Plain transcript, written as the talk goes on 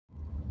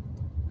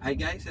Hi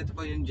guys, ito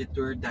po yung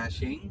Jetour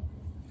Dashing,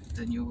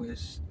 the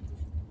newest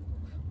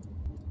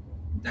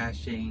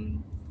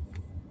dashing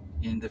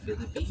in the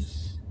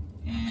Philippines.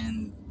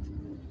 And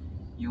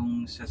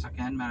yung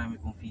sasakyan marami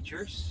pong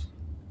features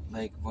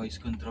like voice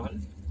control.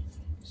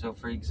 So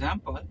for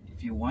example,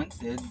 if you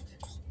wanted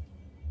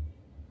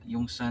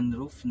yung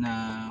sunroof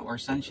na or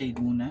sunshade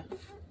muna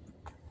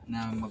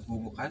na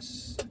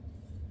magbubukas,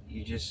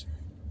 you just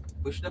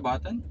push the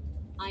button.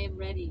 I am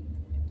ready.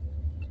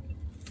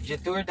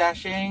 Jetour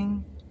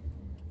Dashing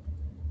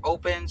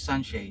open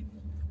sunshade.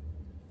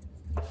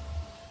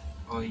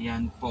 O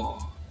yan po.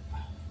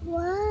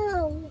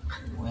 Wow!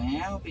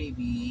 Wow,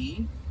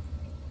 baby.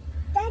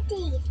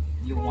 Daddy!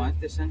 You want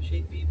the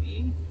sunshade,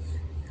 baby?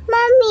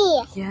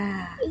 Mommy!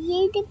 Yeah.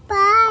 You the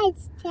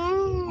birds!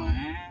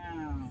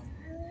 Wow.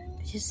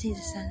 Did you see the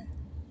sun?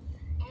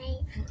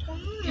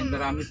 And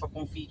marami pa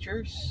pong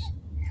features.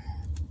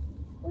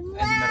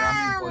 Wow! And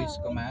maraming voice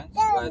commands.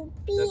 But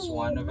that's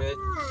one of it.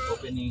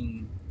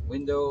 Opening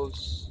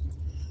windows,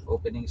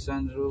 opening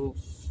sunroof,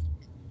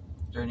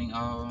 turning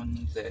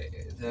on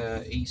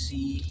the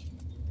AC,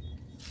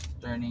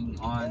 turning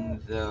on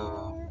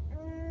the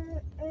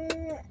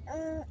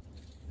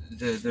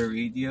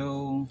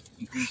radio,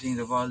 increasing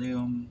the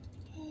volume,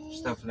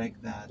 stuff like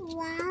that.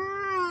 Wow!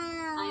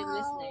 I am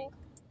listening.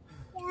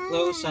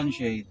 Close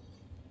sunshade.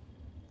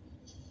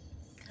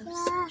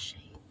 Sunshade.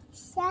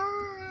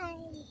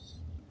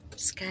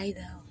 Sky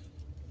daw.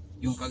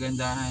 Yung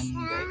kagandahan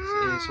guys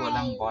is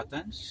walang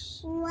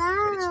buttons. Wow!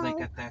 So it's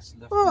like a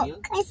Tesla Look, feel.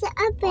 it's All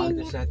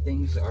open. the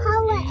settings are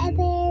How in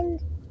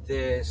open?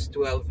 this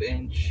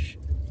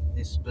 12-inch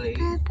display.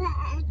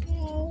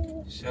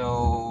 Open.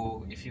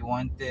 So if you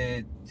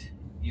wanted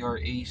your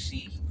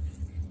AC,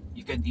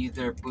 you could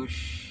either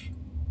push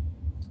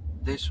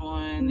this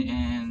one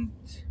and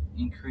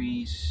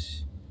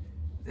increase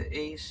the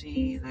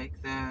AC like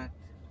that,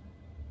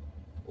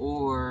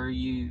 or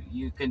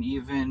you can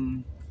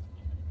even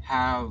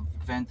have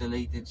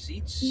ventilated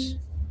seats,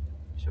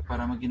 so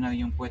para maginaw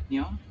yung puwet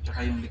nyo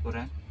tsaka yung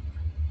likuran.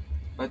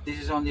 But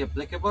this is only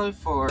applicable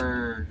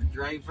for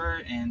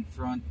driver and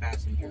front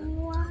passenger.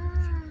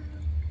 Wow!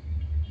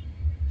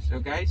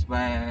 So guys,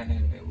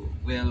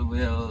 we'll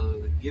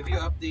give you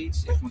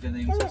updates if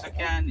maganda yung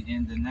sasakyan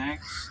in the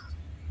next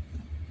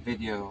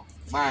video.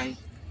 Bye!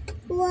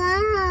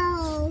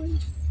 Wow!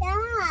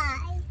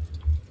 Sky!